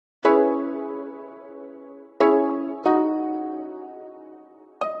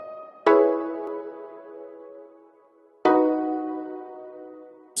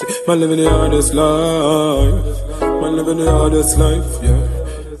Man living the hardest life. Man living the hardest life,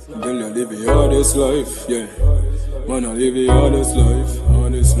 yeah. Girl, you live the hardest life, yeah. Man, I live the hardest life,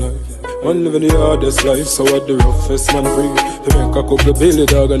 hardest life. Man living the hardest life, so what the roughest man bring. To make a couple billy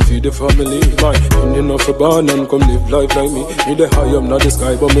dog and feed the family. My Indian off a barn and come live life like me. Me the high up, not the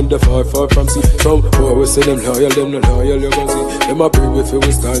sky, but me the far, far from sea. Some boy we say them loyal, them not loyal, you gon' see. Them a pray with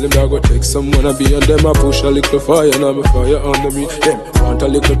you, style, them dog go take someone and be. And them a push a little fire, and I'm a fire on the me. Them want a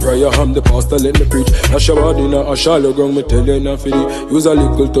little prayer, I'm the pastor, let me preach. A shower dinner, a shallow ground, me tell you enough for the. Use a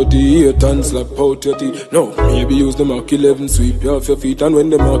little 38 and slap out your teeth. No, maybe use the Mark 11, sweep you off your feet. And when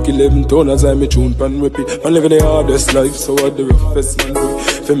the Mark 11 turn as I me tune pan repeat. Man living the hardest life, so what the roughest man do.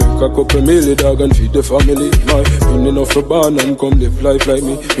 Fi make a couple million dog and feed the family. My meaning of a barn and come live life like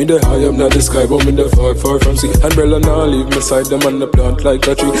me. Me the high up, not the sky, but me the far, far from sea. And brother now leave me side them and the plant like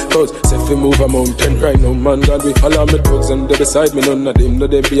a tree. Cause say fi move a mountain, right now man God we. All of me thugs and they beside me, none of them, no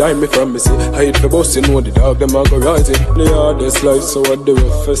them behind me from me. Say I hate for boss, you know the dog them a go rising. The hardest life, so what the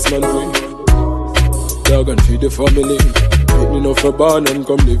roughest man do. Dog and feed the family. Meaning of a barn and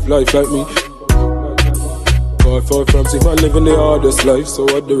come live life like me. Far from sea, man living the hardest life, so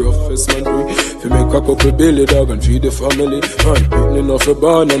what the roughest man do. If you make a couple billy dog and feed the family. Man, beating off a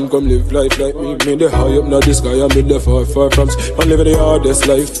barn and come live life like me. Me the high up, not the sky, I'm in the far from sea. Man living the hardest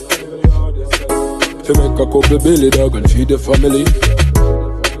life. If you make a couple billy dog and feed the family.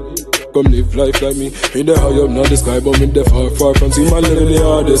 Come live life like me. Me the high up, not the sky, but me the far from sea. Man living the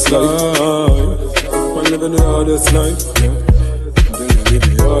hardest life. Man living the hardest life, yeah. Then I live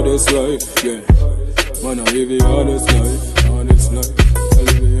the hardest life, yeah. Man, I live the hardest life, hardest life. I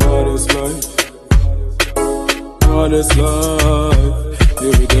live the hardest life, hardest life.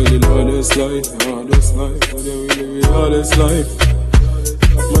 Yeah, we tell the hardest life, hardest life. Yeah, we live the hardest life.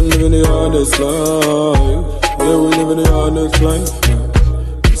 Man, living the hardest life. Yeah, we live the hardest life. Yeah.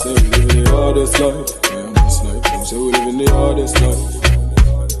 We say we live the hardest life. Yeah, hardest life. We say we live the hardest life.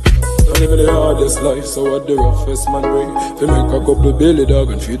 Living the hardest life, so what the roughest man bring. Fi make a couple billy dog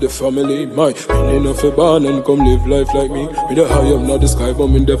and feed the family. My meaning of a barn and come live life like me. Me the high up, not the sky, but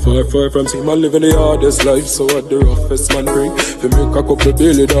me the far from sea. Man living the hardest life, so what the roughest man bring. Fi make a couple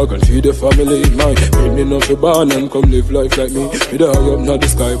billy dog and feed the family. My meaning of a barn and come live life like me. Me the high up, not the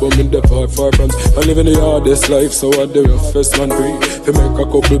sky, but me the far from sea. Man living the hardest life, so what the roughest man bring. Fi make a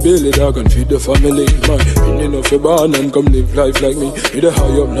couple billy dog and feed the family. My meaning of a barn and come live life like me. Me the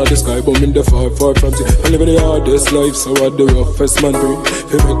high up, not the sky, but in the far from sea. I live in the hardest life, so what the roughest man bring.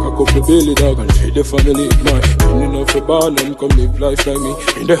 He make a couple billy dog and feed the family. My meaning of a barn and come live life like me.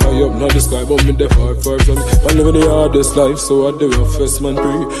 In the high up, not the sky, but in the far from sea. I live in the hardest life, so what the roughest man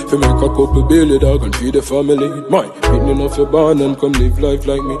bring. He make a couple billy dog and feed the family. My meaning of a barn and come live life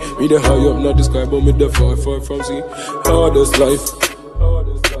like me. In the high up, not the sky, but in the far from sea. Hardest life,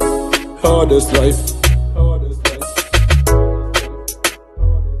 hardest life.